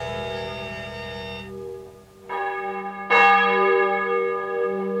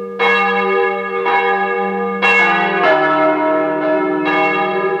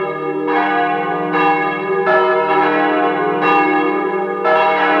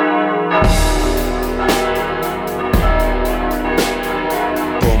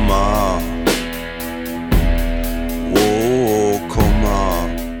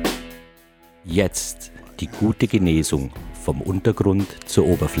gute Genesung vom Untergrund zur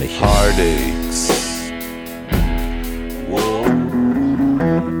Oberfläche. Heartaches.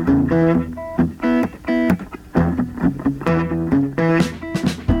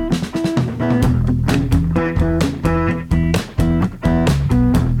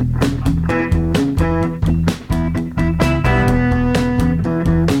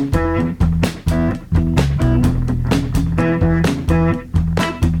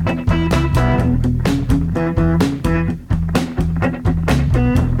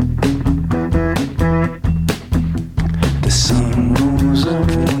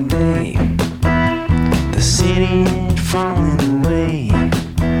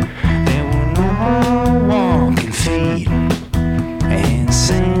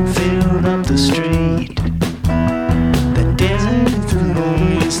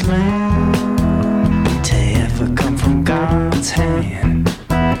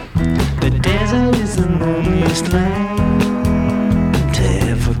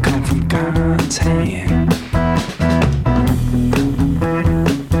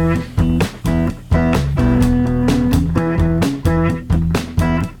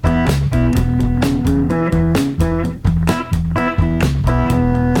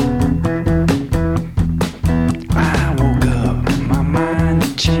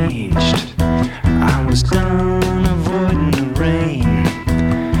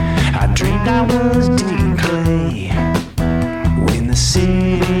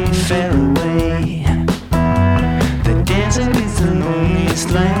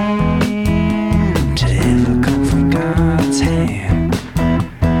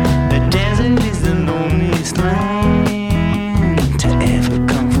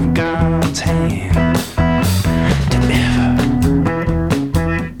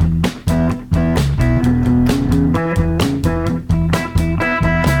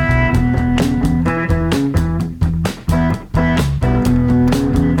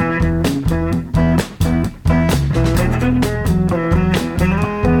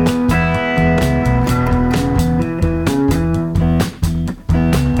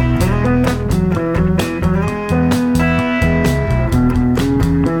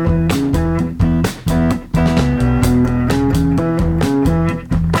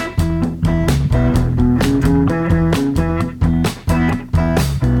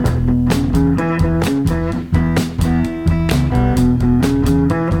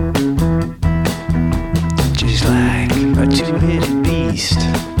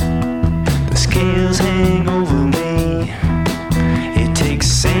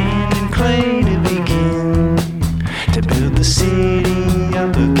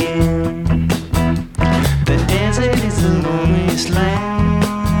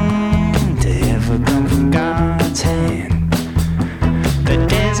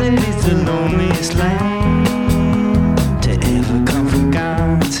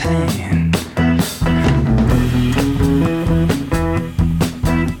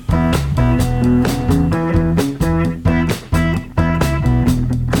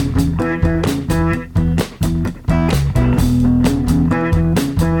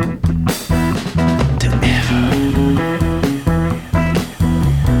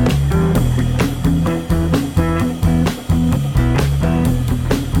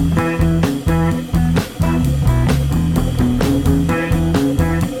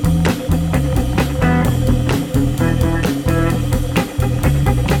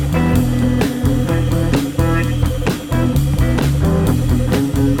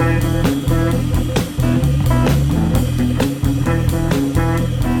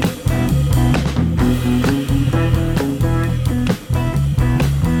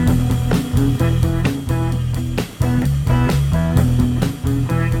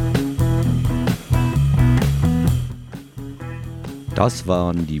 Das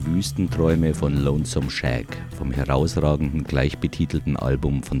waren die Wüstenträume von Lonesome Shag vom herausragenden gleichbetitelten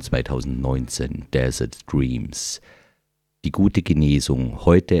Album von 2019, Desert Dreams. Die gute Genesung,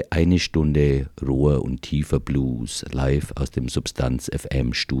 heute eine Stunde roher und tiefer Blues, live aus dem Substanz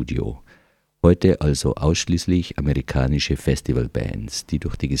FM Studio. Heute also ausschließlich amerikanische Festivalbands, die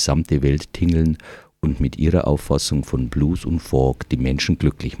durch die gesamte Welt tingeln und mit ihrer Auffassung von Blues und Folk die Menschen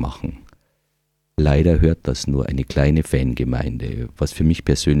glücklich machen. Leider hört das nur eine kleine Fangemeinde, was für mich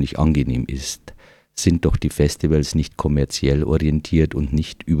persönlich angenehm ist. Sind doch die Festivals nicht kommerziell orientiert und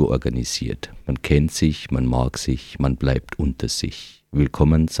nicht überorganisiert. Man kennt sich, man mag sich, man bleibt unter sich.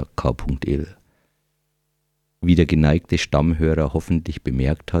 Willkommen, sagt K.L. Wie der geneigte Stammhörer hoffentlich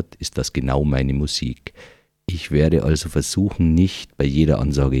bemerkt hat, ist das genau meine Musik. Ich werde also versuchen, nicht bei jeder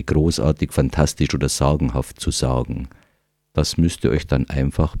Ansage großartig, fantastisch oder sagenhaft zu sagen. Das müsst ihr euch dann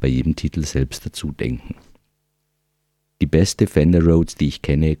einfach bei jedem Titel selbst dazu denken. Die beste Fender Rhodes, die ich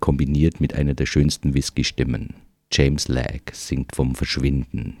kenne, kombiniert mit einer der schönsten Whisky-Stimmen. James Lagg singt vom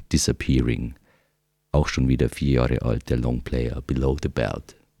Verschwinden, Disappearing. Auch schon wieder 4 Jahre alt, der Longplayer, Below the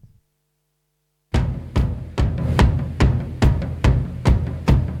Belt.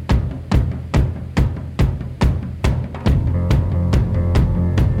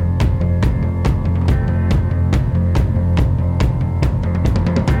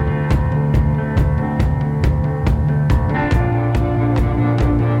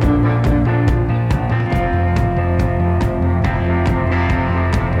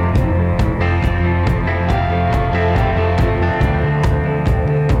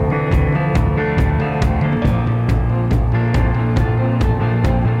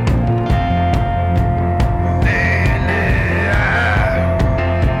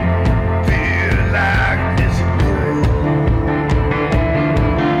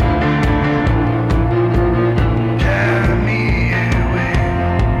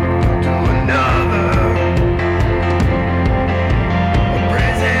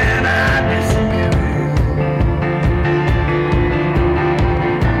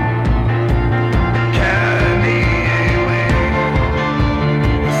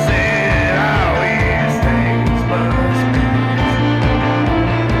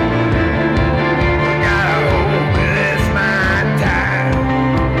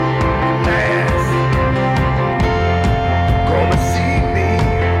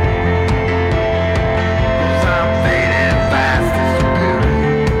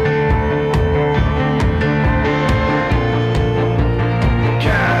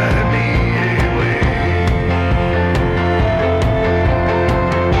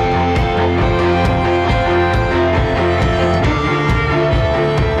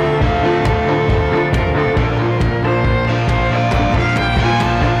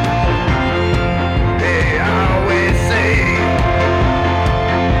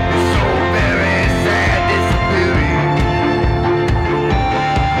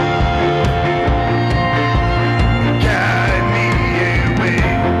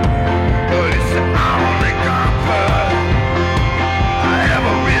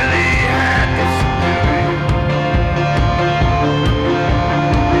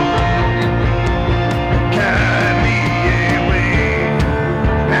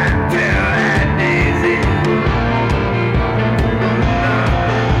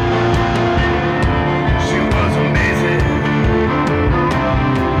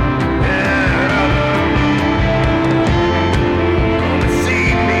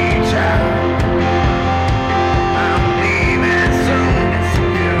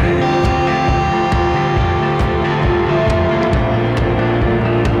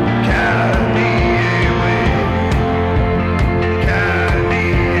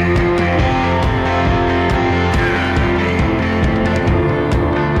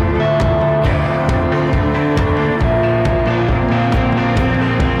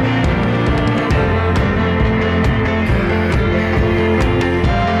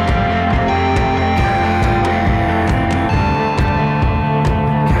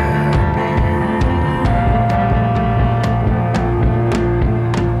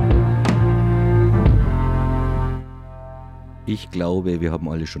 Ich glaube, wir haben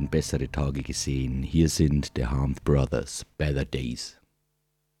alle schon bessere Tage gesehen. Hier sind The Harmed Brothers, Better Days.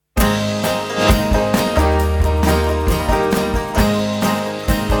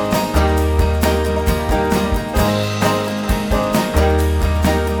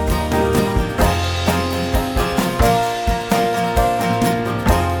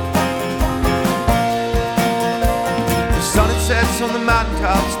 On the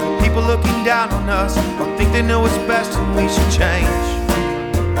mountaintops, people looking down on us, or think they know what's best and we should change.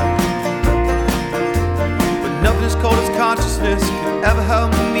 But nothing as cold as consciousness can ever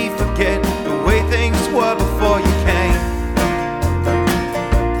help me forget the way things were before you came.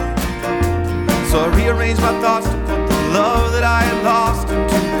 So I rearranged my thoughts to put the love that I had lost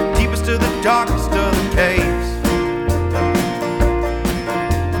into the deepest of the darkest of the caves.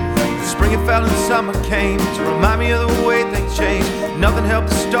 Spring and fell and summer came to remind me of the way things changed. Nothing helped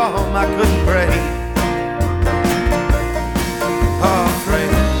the storm I couldn't break. Oh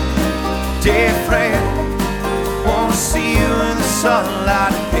friend, dear friend, wanna see you in the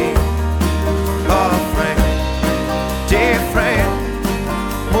sunlight again. Oh friend, dear friend,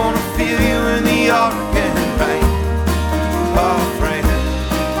 wanna feel you in the Oregon rain. Oh friend,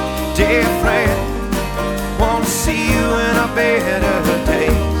 dear friend, wanna see you in our better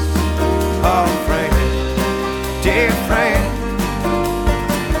days. Oh friend, dear friend,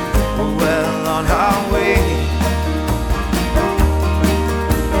 we're well on our way.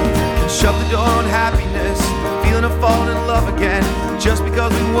 Can shut the door on happiness, the feeling of falling in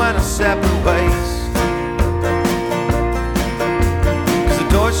because we went our separate ways. Cause the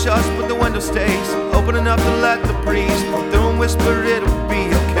door shuts but the window stays open enough to let the breeze blow through and whisper it'll be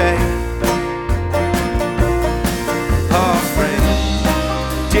okay. Oh friend,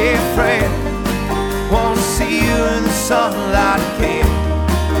 dear friend, wanna see you in the sunlight again.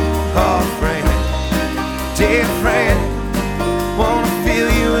 Oh friend, dear friend, wanna feel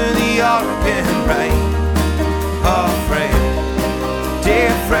you in the Oregon rain. Oh friend,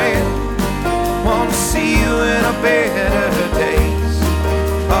 dear friend, wanna see you in a better days.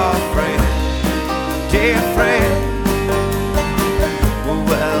 Oh friend, dear friend, we're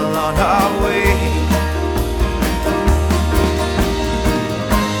well on our way.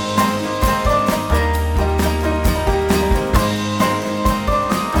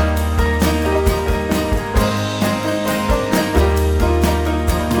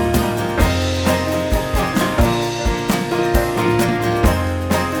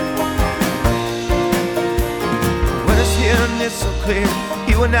 It's so clear,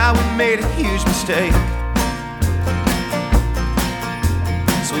 you and I, we made a huge mistake.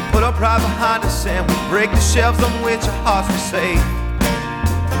 So we put our pride behind us and we break the shelves on which our hearts were safe.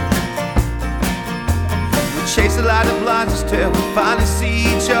 We chase the light that blinds us till we finally see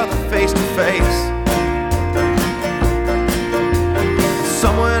each other face to face.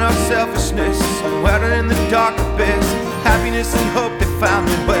 Somewhere in our selfishness, somewhere in the dark abyss, happiness and hope, they found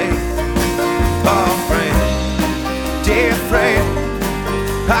their way. Oh friend, dear friend,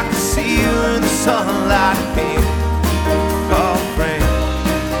 I can see you in the sunlight again. Oh friend,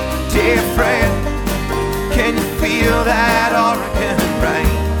 dear friend, can you feel that Oregon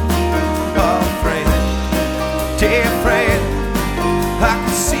rain? Oh friend, dear friend, I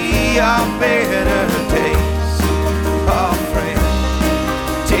can see our better days. Oh friend,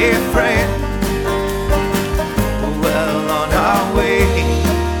 dear friend, we're well on our way.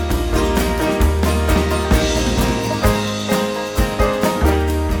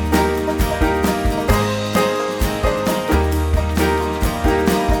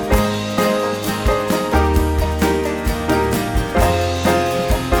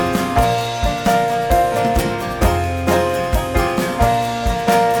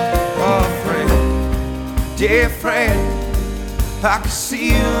 Dear friend, I can see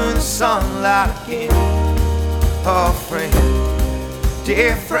you in the sunlight again. Oh friend,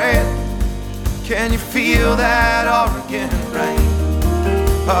 dear friend, can you feel that Oregon rain?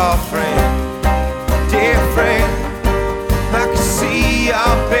 Oh friend, dear friend, I can see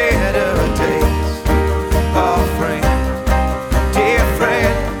our better days. Oh friend, dear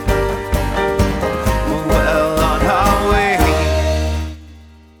friend, we're well on our way.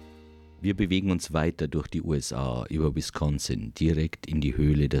 Wir bewegen uns weiter durch die USA, über Wisconsin, direkt in die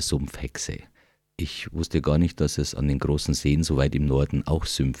Höhle der Sumpfhexe. Ich wusste gar nicht, dass es an den großen Seen so weit im Norden auch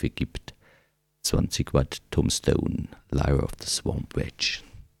Sümpfe gibt. 20 Watt Tombstone, Lyre of the Swamp Witch.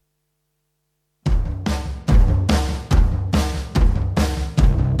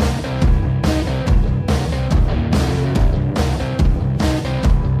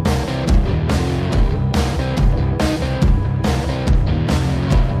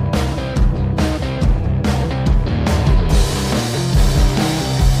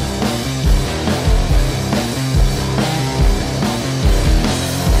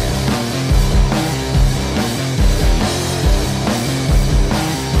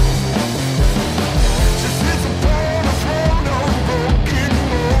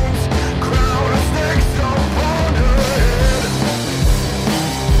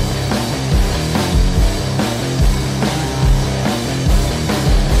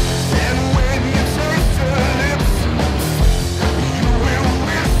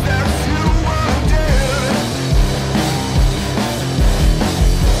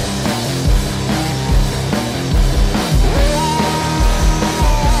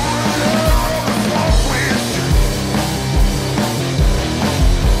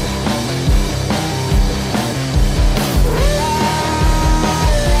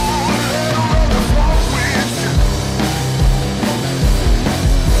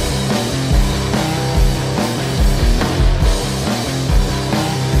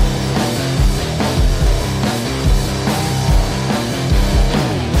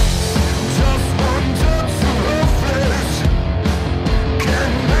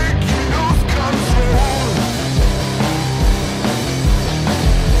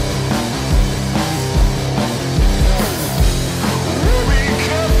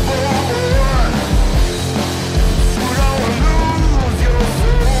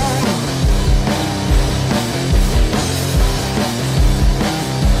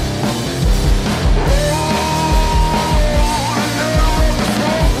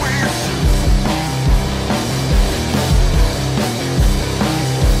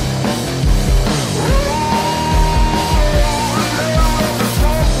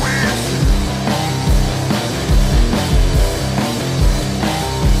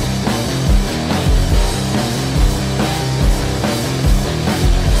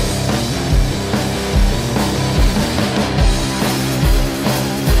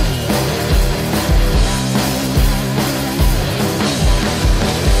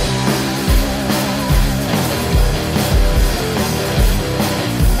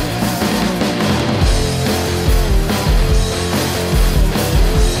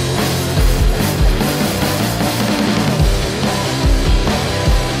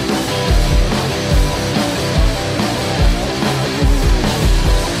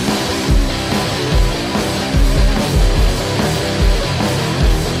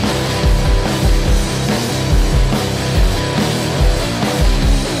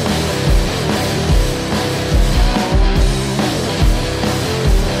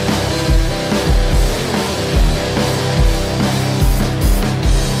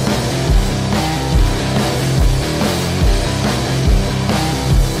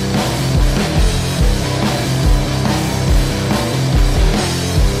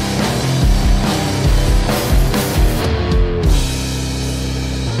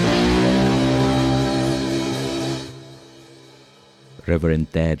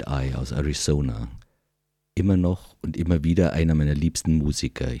 Reverend Deadeye aus Arizona. Immer noch und immer wieder einer meiner liebsten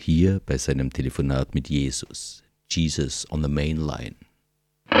Musiker, hier bei seinem Telefonat mit Jesus. Jesus on the Main Line.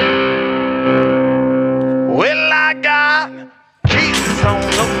 Well, I got Jesus on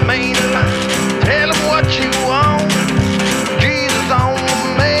the main line. Tell him what you want. Jesus on the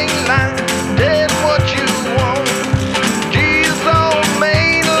main line. Tell him what you want. Jesus on the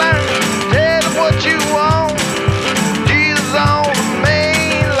main line. Tell him what you want. Jesus on the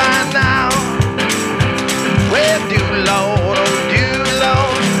main line now. Well, do Lord, oh do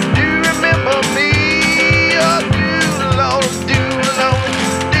Lord, do remember me? Oh do Lord, do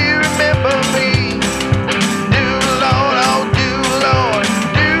remember me? Do Lord, oh do Lord,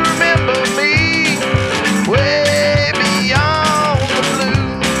 do remember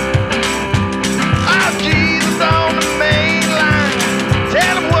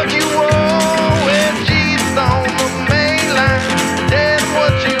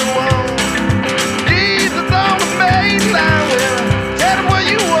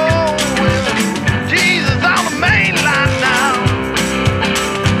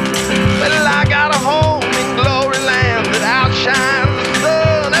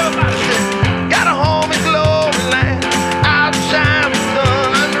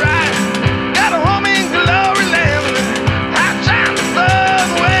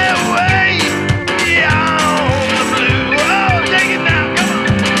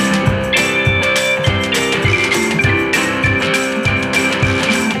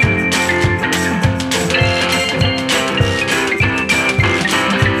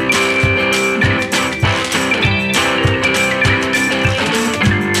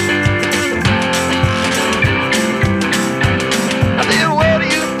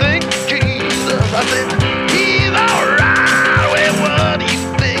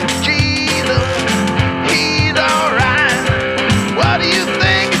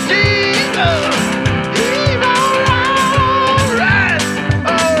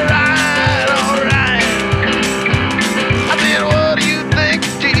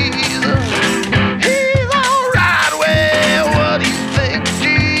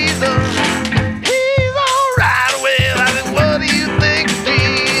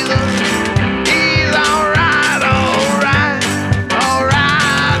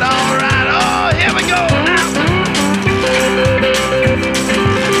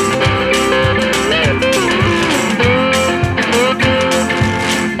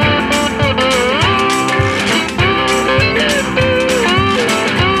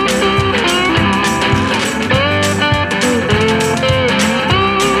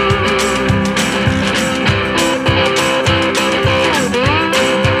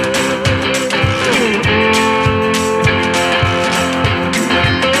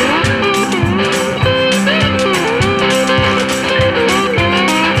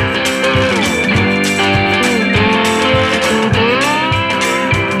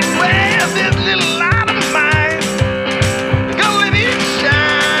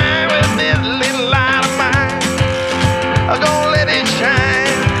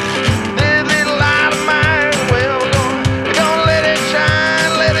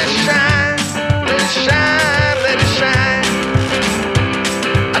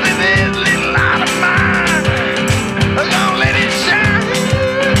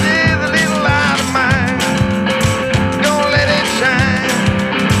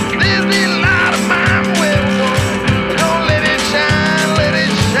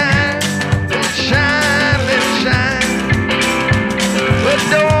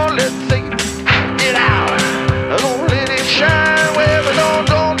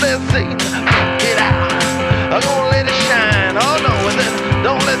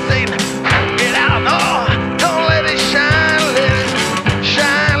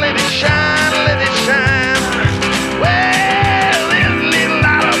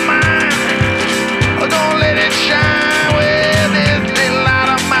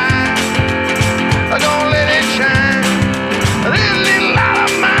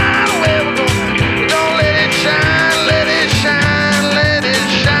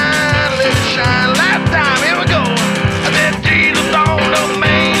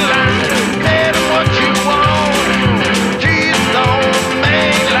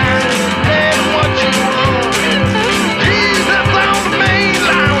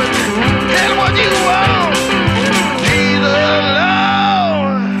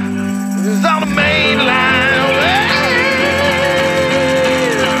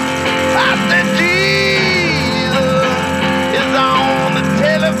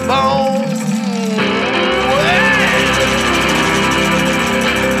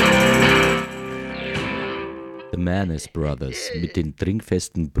Brothers. Mit den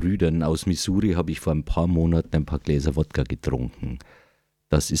trinkfesten Brüdern aus Missouri habe ich vor ein paar Monaten ein paar Gläser Wodka getrunken.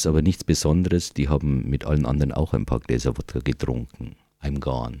 Das ist aber nichts Besonderes, die haben mit allen anderen auch ein paar Gläser Wodka getrunken. I'm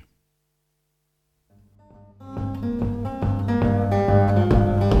gone.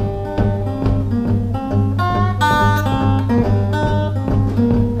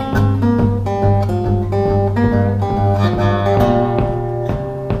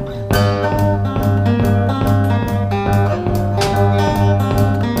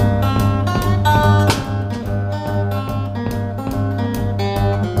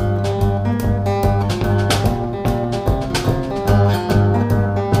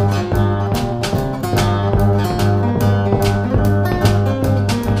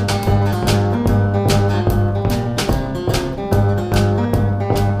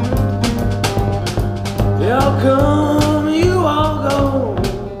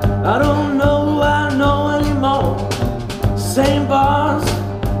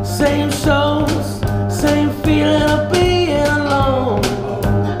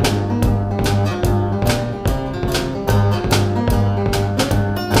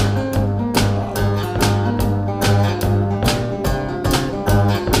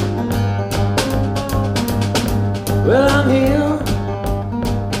 Well, I'm here.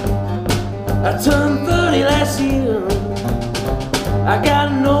 I turned 30 last year. I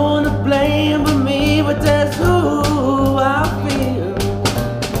got no one to blame but me, but that's who I feel.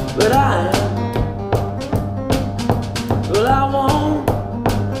 But I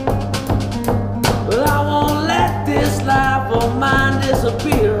won't let this life of mine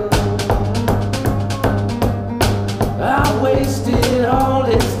disappear. I wasted all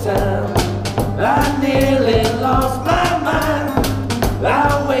this time. I nearly lost my mind.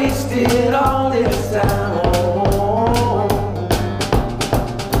 I wasted all this time. Oh,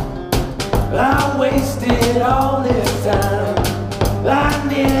 I wasted all this time. I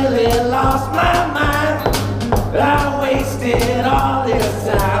nearly lost my mind. I wasted all this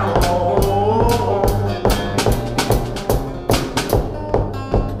time. Oh.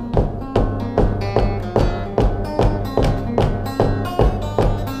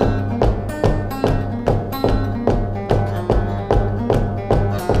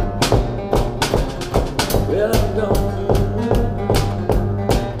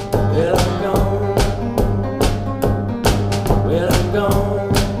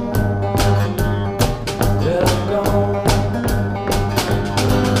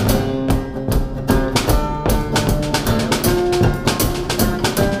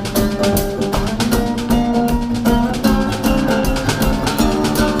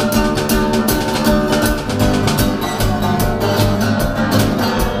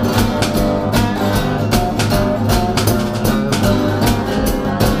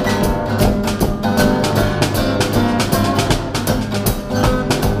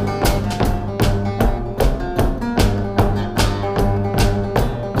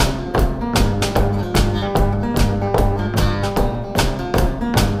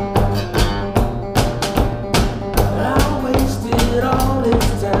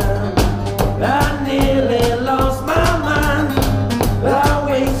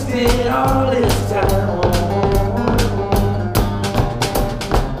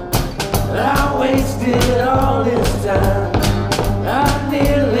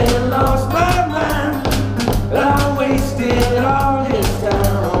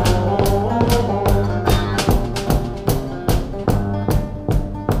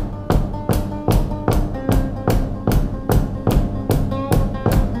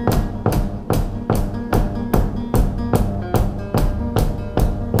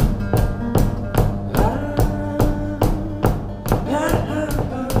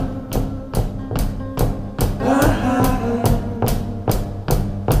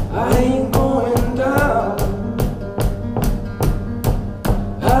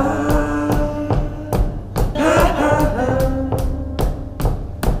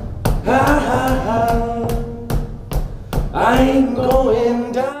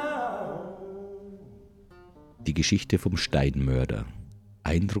 Die Geschichte vom Steinmörder.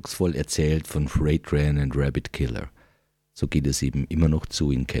 Eindrucksvoll erzählt von Freight Train and Rabbit Killer. So geht es eben immer noch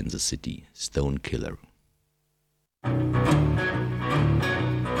zu in Kansas City. Stone Killer.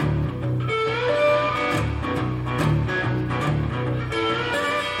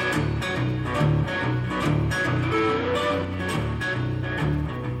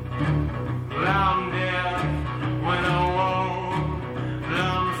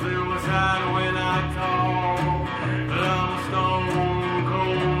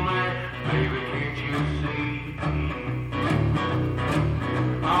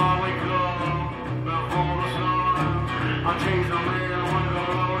 I wake up before the sun.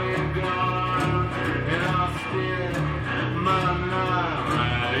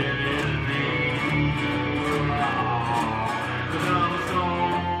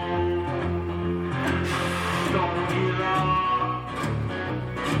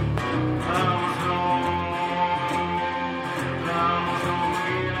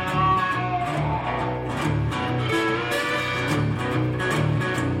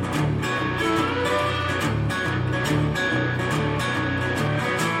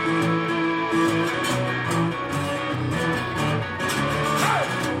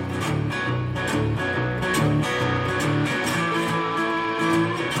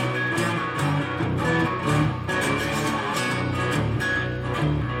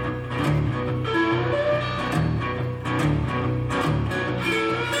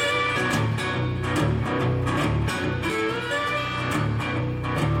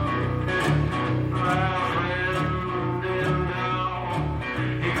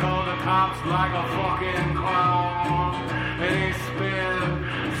 hops like a fucking clown, and he spent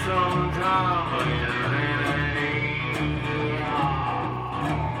some time in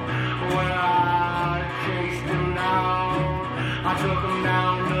when I chased him down, I took him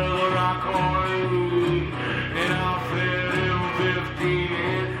down to the Rockaway, and I fed him 15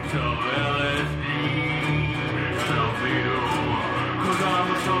 hits of LSD. And I'll feed him, 'cause I'm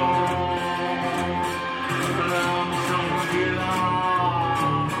so get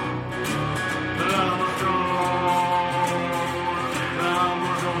on. I'm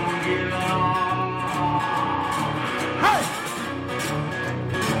so get on. Hey!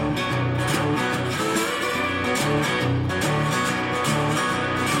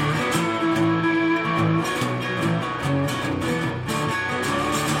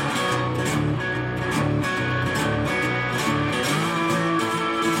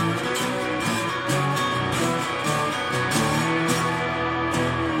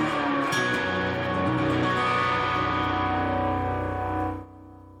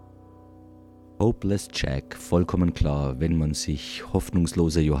 Hopeless Jack, vollkommen klar, wenn man sich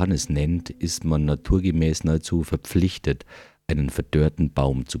hoffnungsloser Johannes nennt, ist man naturgemäß nahezu verpflichtet, einen verdörrten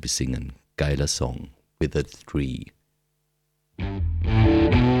Baum zu besingen. Geiler Song. Withered Tree.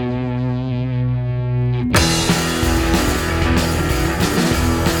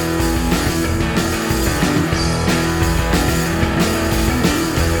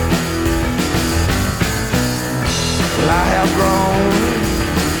 Well, I have grown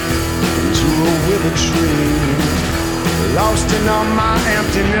to a withered tree, lost in all my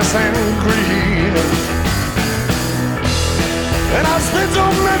emptiness and greed. And I've spent so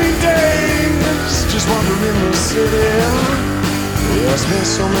many days just wandering the city. I spent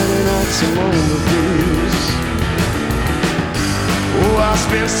so many nights among the thieves. Oh, I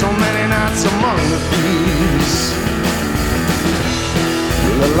spent so many nights among the thieves.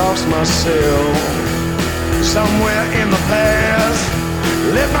 Well, I lost myself somewhere in the past.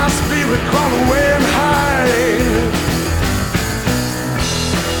 Let my spirit crawl away and hide.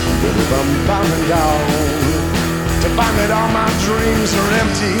 But if I'm bound down to find that all my dreams are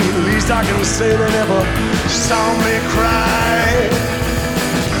empty, at least I can say they never saw me cry.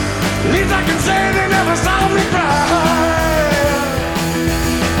 At least I can say they never saw me cry.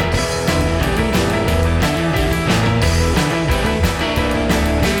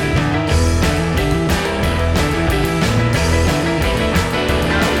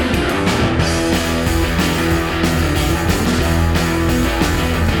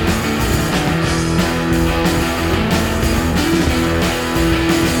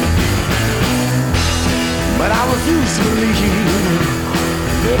 But I refuse to believe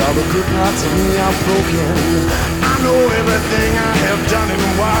that all the good parts of me are broken. I know everything I have done and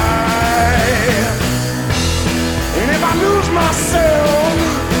why. And if I lose myself,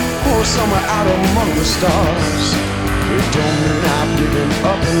 oh, somewhere out among the stars, it don't mean I've given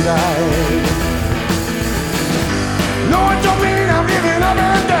up and died. No, it don't mean I'm giving up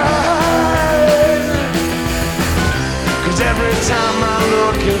and died. 'Cause every time I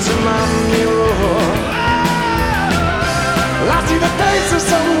look into my mirror, I see the face of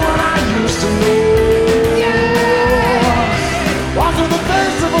someone I used to know. Walk through the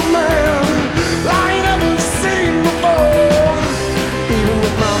face of a man I ain't ever seen before. Even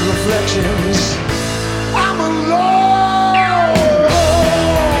with my reflections, I'm alone.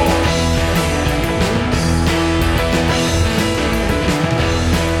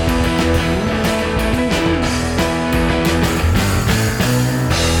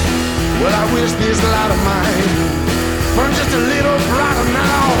 Well, I wish this light of mine burn just a little brighter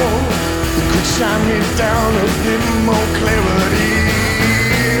now. It could shine me down a bit more clarity.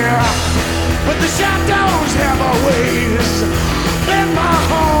 But the shadows have always been my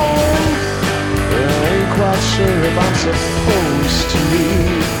home. I ain't quite sure if I'm supposed to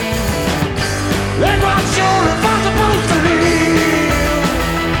leave. Ain't quite sure if I'm supposed to leave.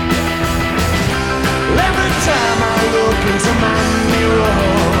 Every time I look into my mirror,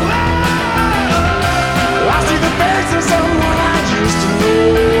 I see the face of someone I used to know.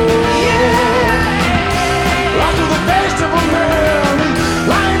 I see the face of a man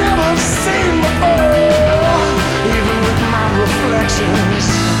I ain't never seen before. Even with my reflections,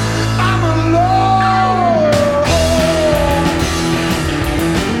 I'm alone.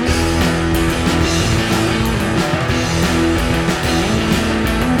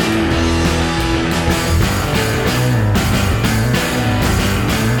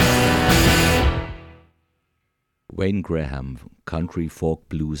 Wayne Graham, Country Folk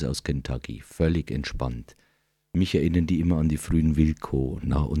Blues aus Kentucky, völlig entspannt. Mich erinnern die immer an die frühen Wilco.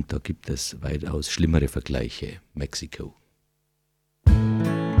 Na, und da gibt es weitaus schlimmere Vergleiche. Mexiko.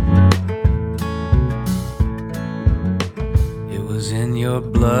 in your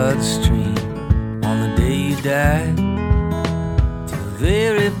bloodstream on the day you died. They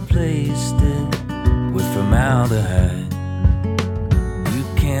replaced it with formaldehyde. You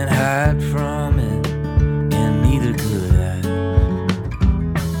can't hide from it, and neither could I.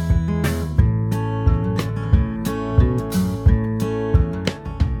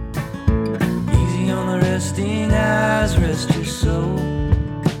 Easy on the resting eyes, rest your soul.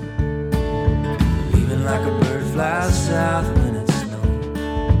 Leaving like a bird flies south when it snows.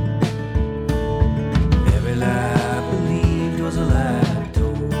 Every lie I believed was a lie.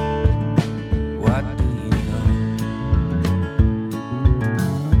 What do you know?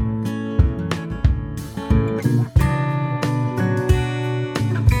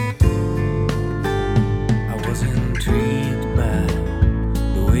 I was intrigued by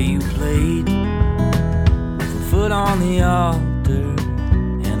the way you played, with a foot on the altar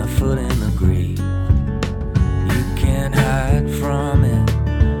and a foot in the grave. You can't hide from it,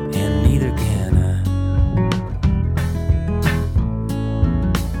 and neither can I.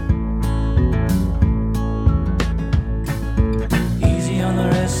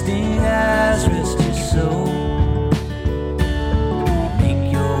 Resting eyes, rest your soul. Make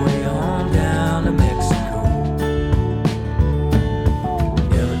your way on down to Mexico.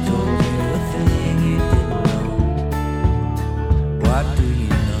 Never told you a thing you didn't know. What do you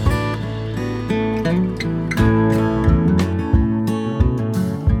know?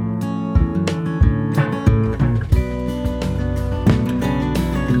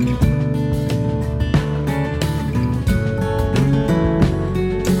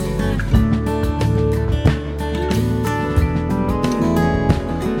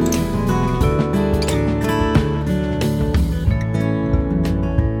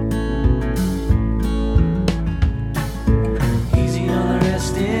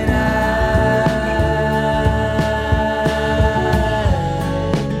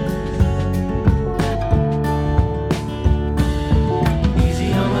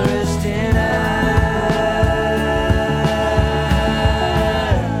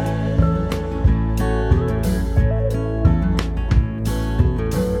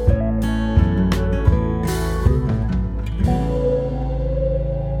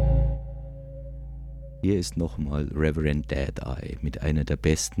 Hier ist nochmal Reverend Deadeye mit einer der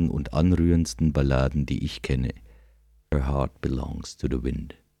besten und anrührendsten Balladen, die ich kenne. Her Heart Belongs to the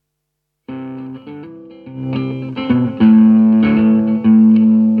Wind.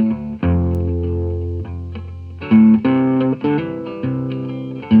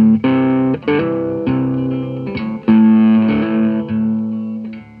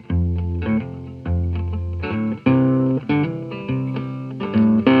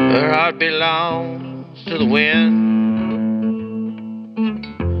 Her heart belongs to the wind.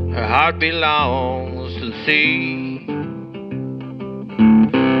 Her heart belongs to the sea.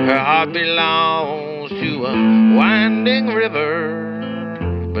 Her heart belongs to a winding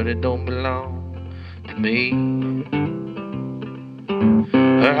river, but it don't belong to me.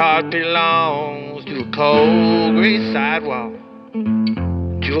 Her heart belongs to a cold gray sidewalk,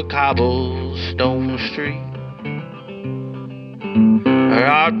 to a cobblestone street. Her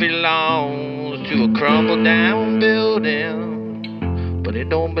heart belongs to a crumbled down building, but it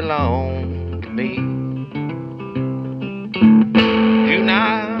don't belong to me. Do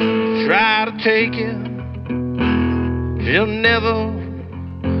not try to take it, she'll never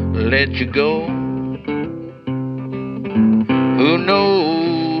let you go. Who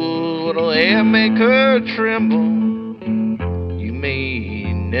knows what'll ever make her tremble? You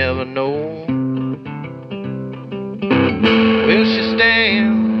may never know. Well, she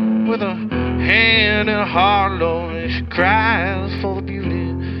stands with her hand in her heart, Lord, and she cries for the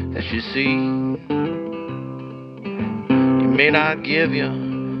beauty that she sees. You may not give you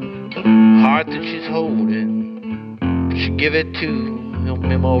the heart that she's holding, but she give it to her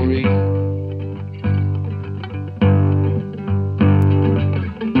memory.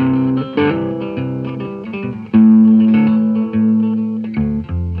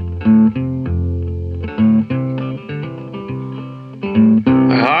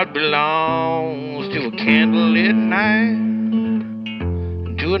 Her heart belongs to a candlelit night,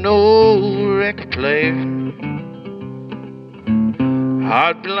 to an old record player.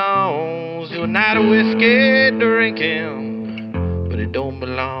 Heart belongs to a night of whiskey drinking, but it don't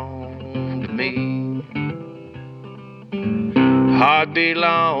belong to me. Heart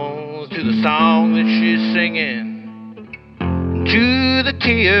belongs to the song that she's singing, to the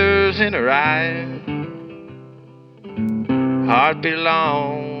tears in her eyes. Heart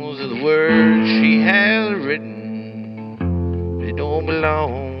belongs to the words she has written, but it don't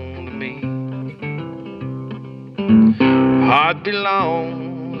belong to me. Heart heart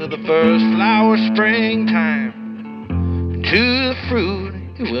belongs to the first flower springtime, to the fruit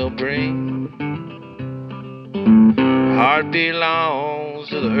it will bring. Heart belongs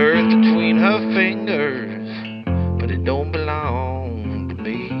to the earth between her fingers, but it don't belong to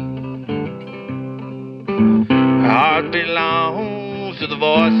me. Heart belongs to the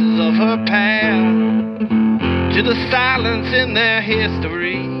voices of her past, to the silence in their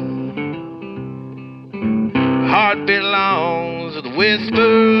history. Heart belongs to the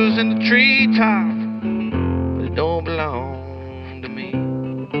whispers in the treetop, but it don't belong to me.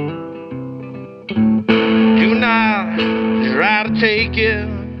 Do not try to take it,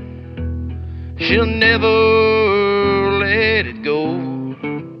 she'll never let it go.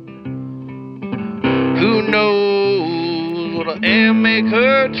 Who knows what'll ever make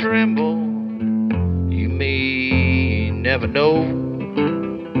her tremble? You may never know.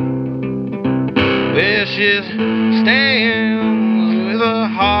 Well, she stands with her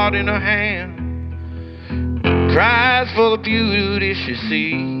heart in her hand, cries for the beauty she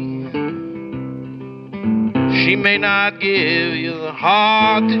sees. She may not give you the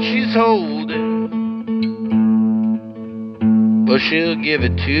heart that she's holding, but she'll give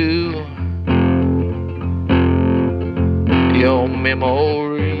it to your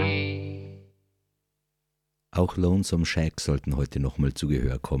memory. Auch Lonesome Shack sollten heute nochmal zu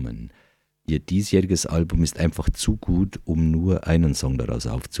Gehör kommen. Ihr diesjähriges Album ist einfach zu gut, um nur einen Song daraus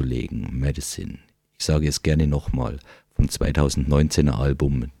aufzulegen, Medicine. Ich sage es gerne nochmal, vom 2019er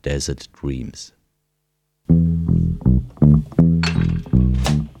Album Desert Dreams.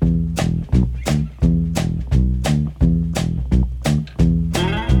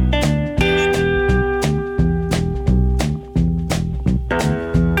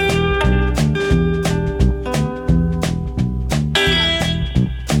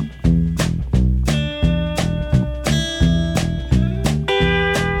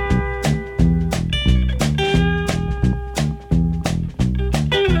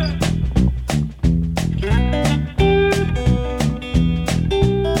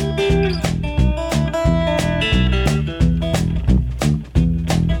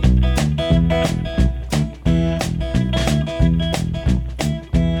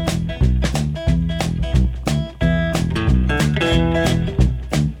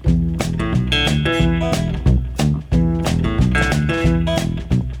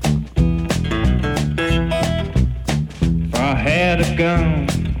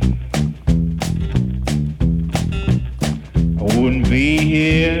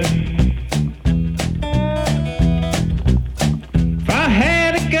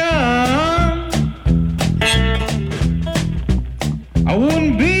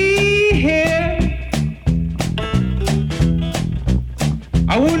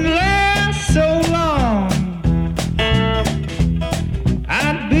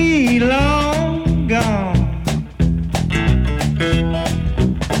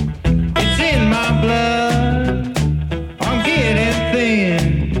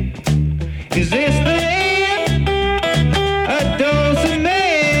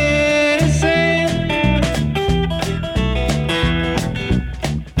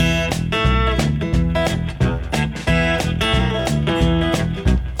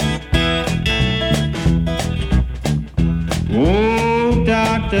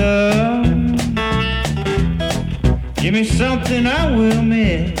 Give me something I will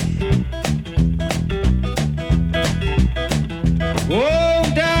miss. Oh,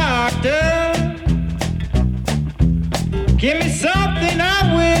 doctor, give me something I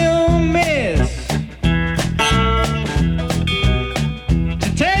will miss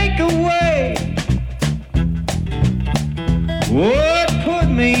to take away what put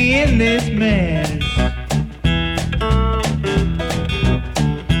me in this mess.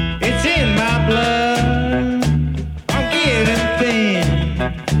 It's in my blood.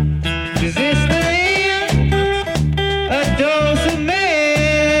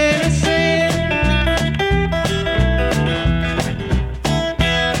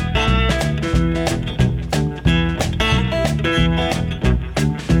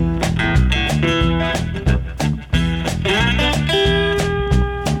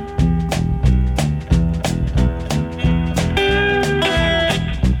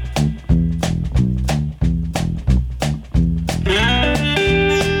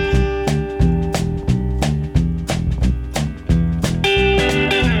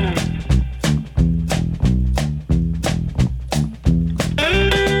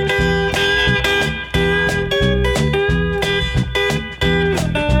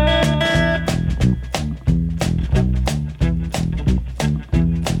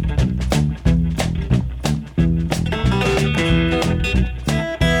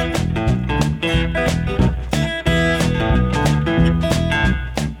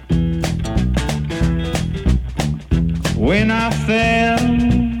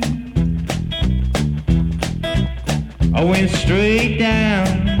 I went straight down.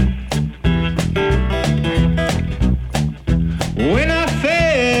 When I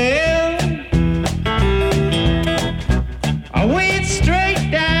fell, I went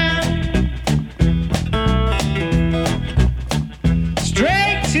straight down,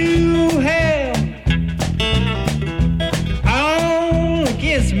 straight to hell, all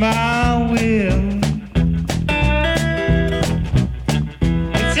against my will.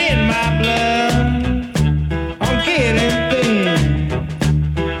 It's in my blood, I'm getting thin.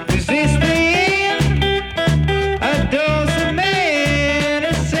 Is this the end? A dose of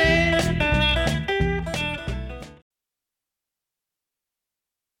medicine.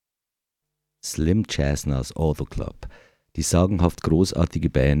 Slim Chasnas Auto Club. Die sagenhaft großartige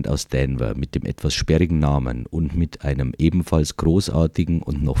Band aus Denver mit dem etwas sperrigen Namen und mit einem ebenfalls großartigen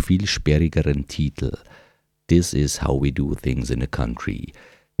und noch viel sperrigeren Titel. This is how we do things in a country.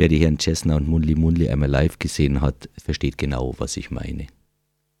 Wer die Herren Chesna und Munli Munli einmal live gesehen hat, versteht genau, was ich meine.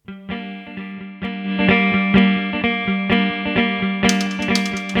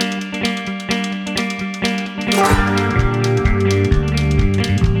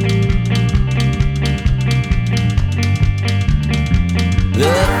 The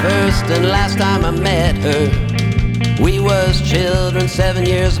first and last time I met her, we was children 7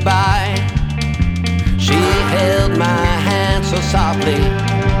 years by. She held my hand so softly,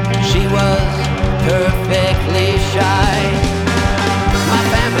 she was perfectly shy. My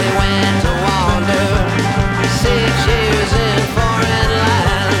family went to wander 6 years in foreign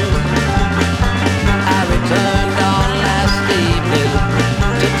land. I returned on last evening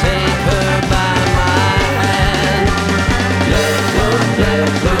to take her by my hand.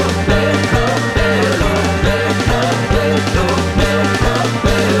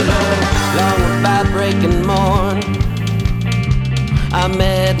 Long about breaking morn, I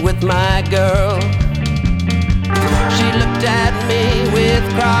met with my girl. She looked at me with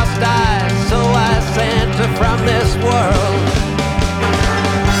crossed eyes, so I sent her from this world.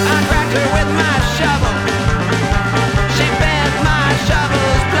 I cracked her with my shovel, she bent my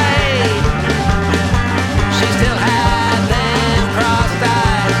shovel's blade. She still had them crossed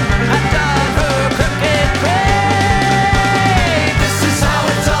eyes, I dug her crooked grave. This is how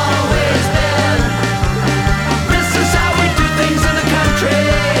it's always been, this is how we do things in the country.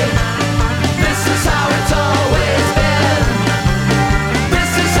 This is how it's always been,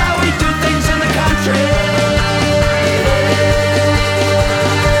 this is how we do things in the country.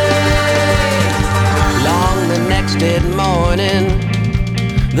 Long the next dead morning,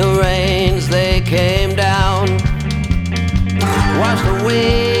 the rains they came down, washed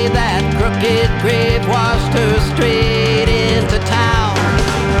away that crooked grave, washed her straight into town.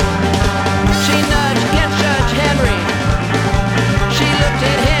 She nudged against Judge Henry, she looked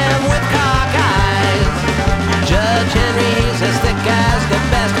at him with cock eyes. Judge Henry, he's as thick as the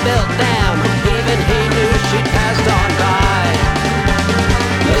best built dam, even he knew she'd passed on by.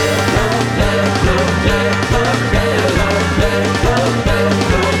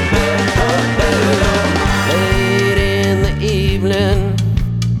 Late in the evening,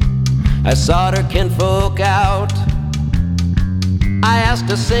 I sought her kinfolk out. I asked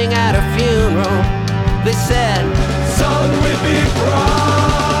to sing at her funeral. They said, "Son, we be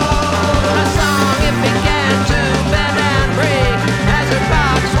proud." A song it began to bend and break as her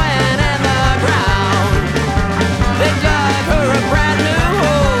box went in the ground. They dug her a brand new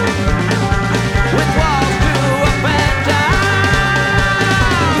hole with walls to up and down.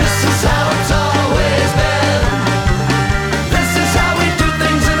 This is how it's always been, this is how we do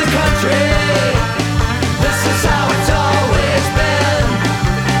things in the country. This is how it's always been,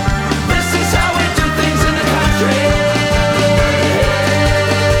 this is how we do things in the country.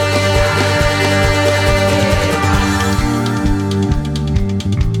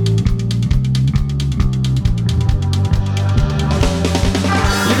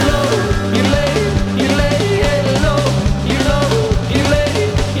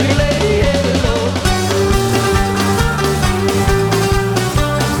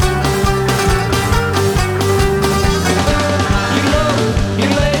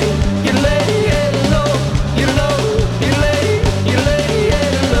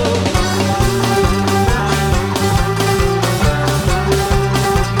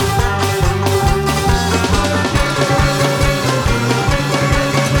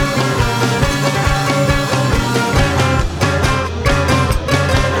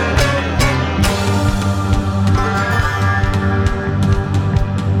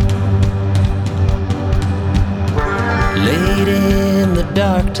 Late in the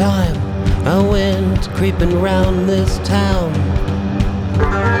dark time, I went creeping round this town,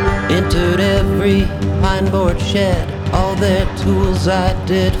 entered every pine board shed, all their tools I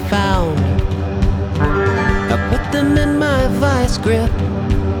did found. I put them in my vice grip,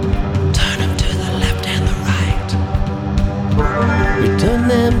 turn them to the left and the right, return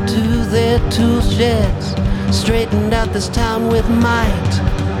them to their tool sheds, straightened out this town with might.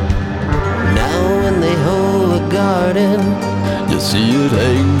 Now when they hoe a garden, you see it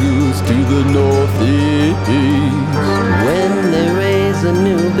angles to the northeast. When they raise a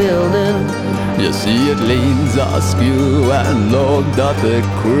new building, you see it leans askew and logged up the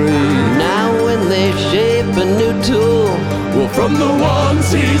creek. Now when they shape a new tool, well, from the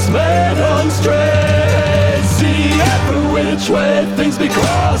ones he's made on straight, see every which way things be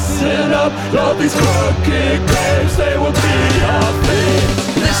crossing up. All these crooked graves, they will be our fate.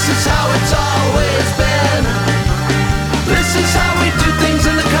 This is how it's always been. This is how we do things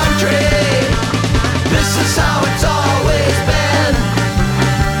in the country. This is how it's always been.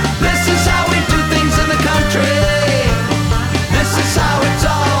 This is how we do things in the country. This is how it's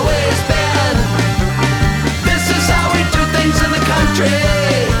always been. This is how we do things in the country.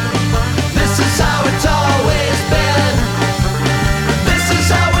 This is how it's always been. This is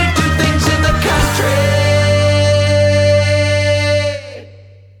how we do things in the country.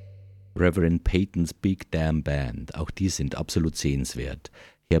 Reverend Peyton's Big Damn Band, auch die sind absolut sehenswert.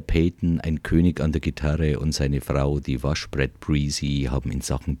 Herr Peyton, ein König an der Gitarre, und seine Frau, die Washbread Breezy, haben in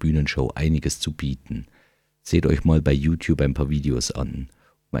Sachen Bühnenshow einiges zu bieten. Seht euch mal bei YouTube ein paar Videos an,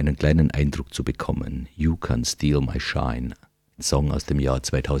 um einen kleinen Eindruck zu bekommen. You Can't Steal My Shine, ein Song aus dem Jahr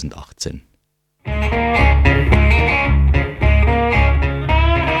 2018.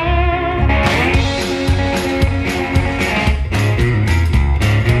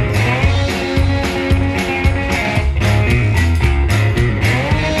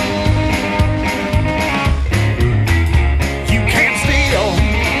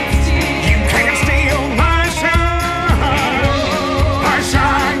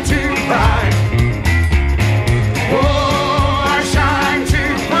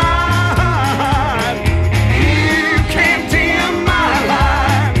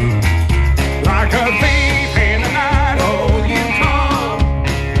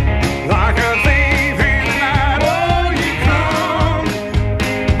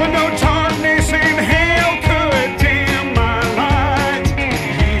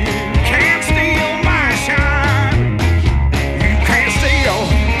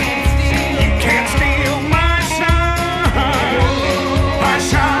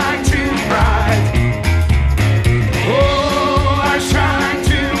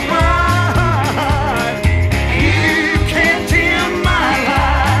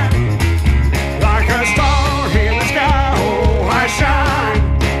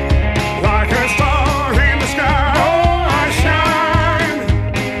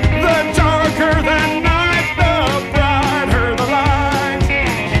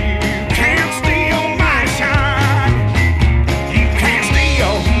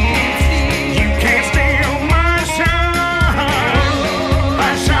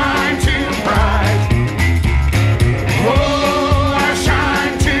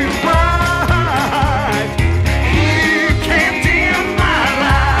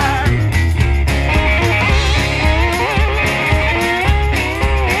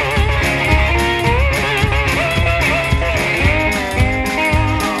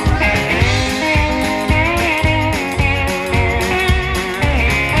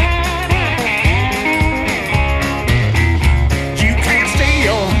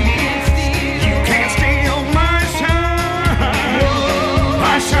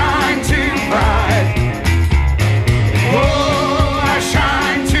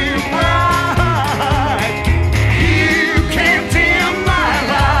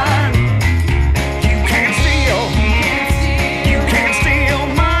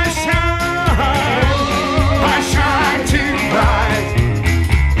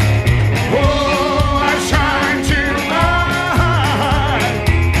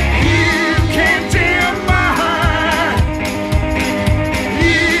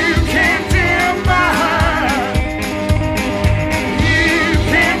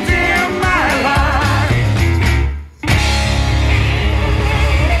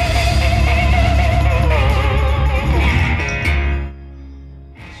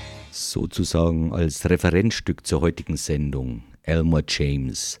 Sozusagen als Referenzstück zur heutigen Sendung, Elmore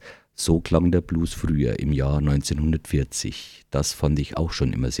James. So klang der Blues früher im Jahr 1940. Das fand ich auch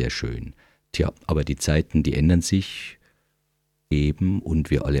schon immer sehr schön. Tja, aber die Zeiten, die ändern sich eben,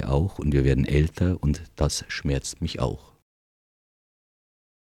 und wir alle auch, und wir werden älter, und das schmerzt mich auch.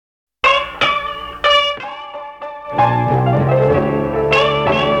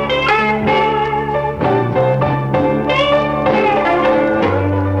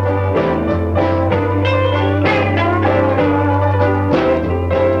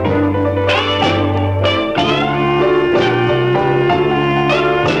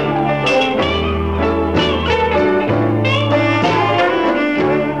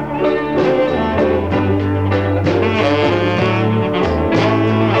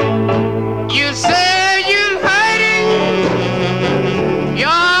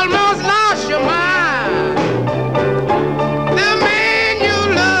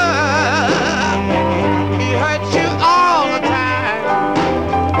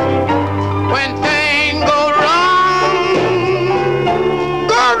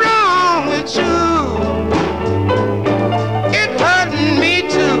 with you. It hurting me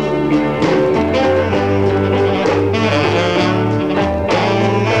too.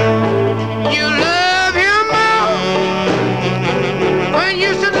 You love him more when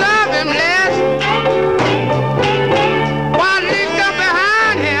you should love him less. Why lick up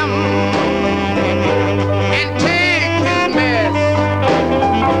behind him and take his mess?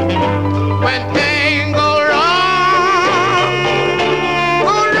 When things go wrong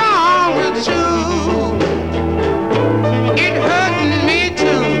with you, it hurting me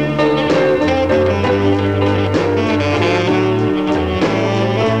too.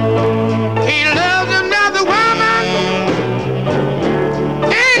 He loves another woman,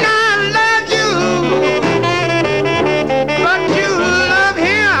 and I love you, but you love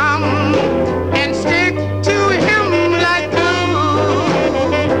him and stick to him like glue.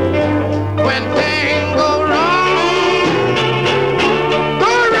 When things go wrong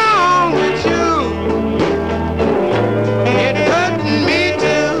with you, it hurting me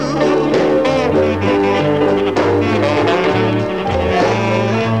too.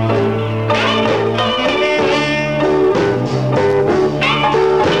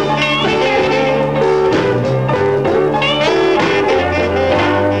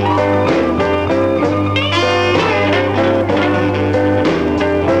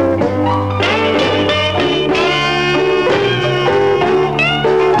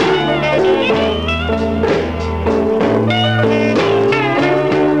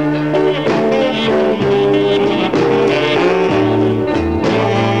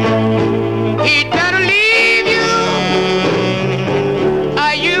 He better leave you,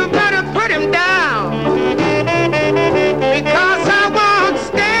 or you better put him down, because I won't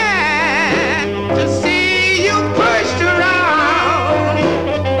stand to see you pushed around.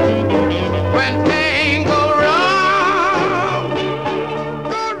 When things go wrong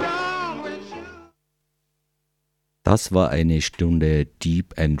with you. Das war eine Stunde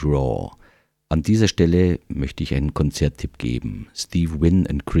Deep and Raw. An dieser Stelle möchte ich einen Konzerttipp geben. Steve Wynn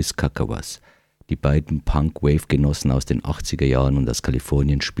und Chris Kakawas. Die beiden Punk-Wave-Genossen aus den 80er Jahren und aus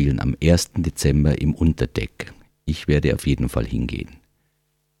Kalifornien spielen am 1. Dezember im Unterdeck. Ich werde auf jeden Fall hingehen.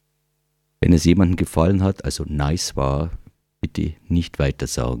 Wenn es jemandem gefallen hat, also nice war, bitte nicht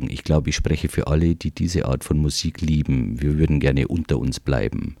weitersagen. Ich glaube, ich spreche für alle, die diese Art von Musik lieben. Wir würden gerne unter uns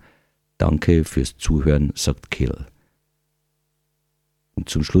bleiben. Danke fürs Zuhören, sagt Kill. Und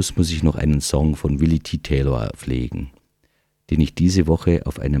zum Schluss muss ich noch einen Song von Willie T. Taylor pflegen, den ich diese Woche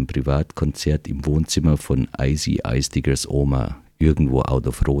auf einem Privatkonzert im Wohnzimmer von Icy Ice Diggers Oma irgendwo out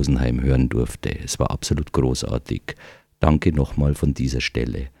of Rosenheim hören durfte. Es war absolut großartig. Danke nochmal von dieser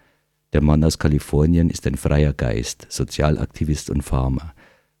Stelle. Der Mann aus Kalifornien ist ein freier Geist, Sozialaktivist und Farmer.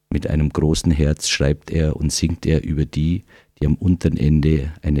 Mit einem großen Herz schreibt er und singt er über die am unteren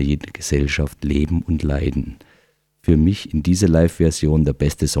Ende einer jeden Gesellschaft leben und leiden. Für mich in dieser Live-Version der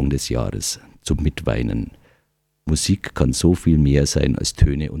beste Song des Jahres, zum Mitweinen. Musik kann so viel mehr sein als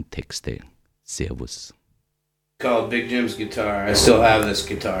Töne und Texte. Servus. Called Big Jim's guitar. I still have this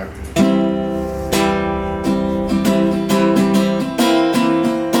guitar.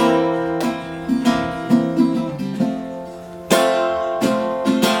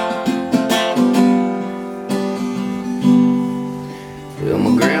 Well,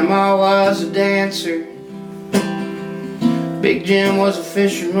 my grandma was a dancer. Big Jim was a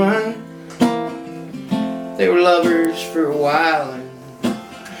fisherman. They were lovers for a while, and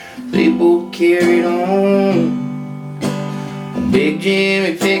they both carried on. Big Jim,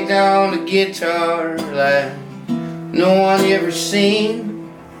 he picked on the guitar like no one you ever seen.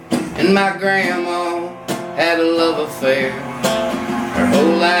 And my grandma had a love affair her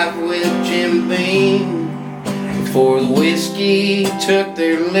whole life with Jim Beam. Before the whiskey took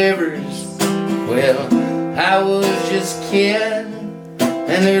their livers, well, I was just a kid,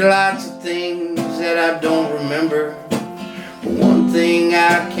 and there are lots of things that I don't remember. But one thing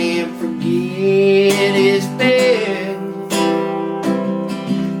I can't forget is Big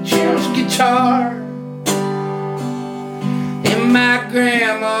Jim's guitar and my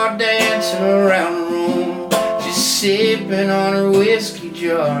grandma dancing around the room, just sipping on her whiskey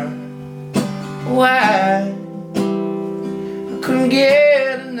jar. Why? I couldn't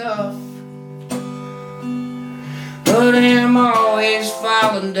get enough. But I'm always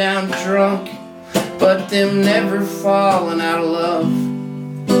falling down drunk, but them never falling out of love.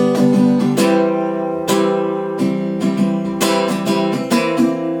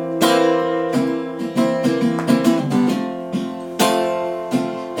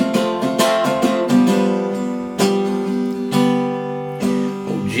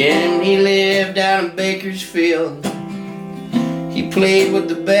 Oh, Jim, he lived out in Bakersfield. He played with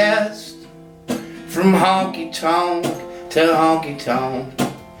the best, from honky tonk to honky tonk.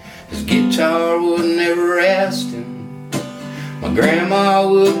 His guitar would never rest, and my grandma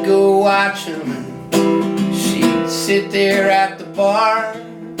would go watch him, and she'd sit there at the bar,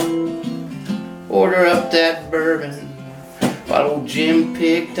 order up that bourbon, while old Jim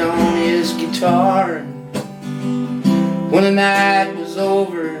picked on his guitar. And when the night was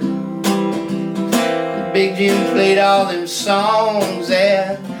over, Big Jim played all them songs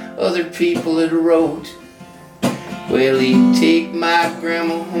that other people had wrote. Well, he'd take my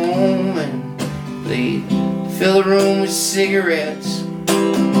grandma home and they'd fill the room with cigarettes.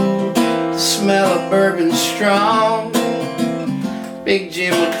 The smell of bourbon strong. Big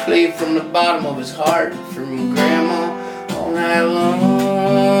Jim would play from the bottom of his heart for my grandma all night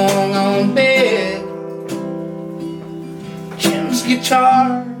long on bed. Jim's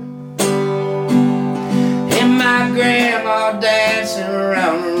guitar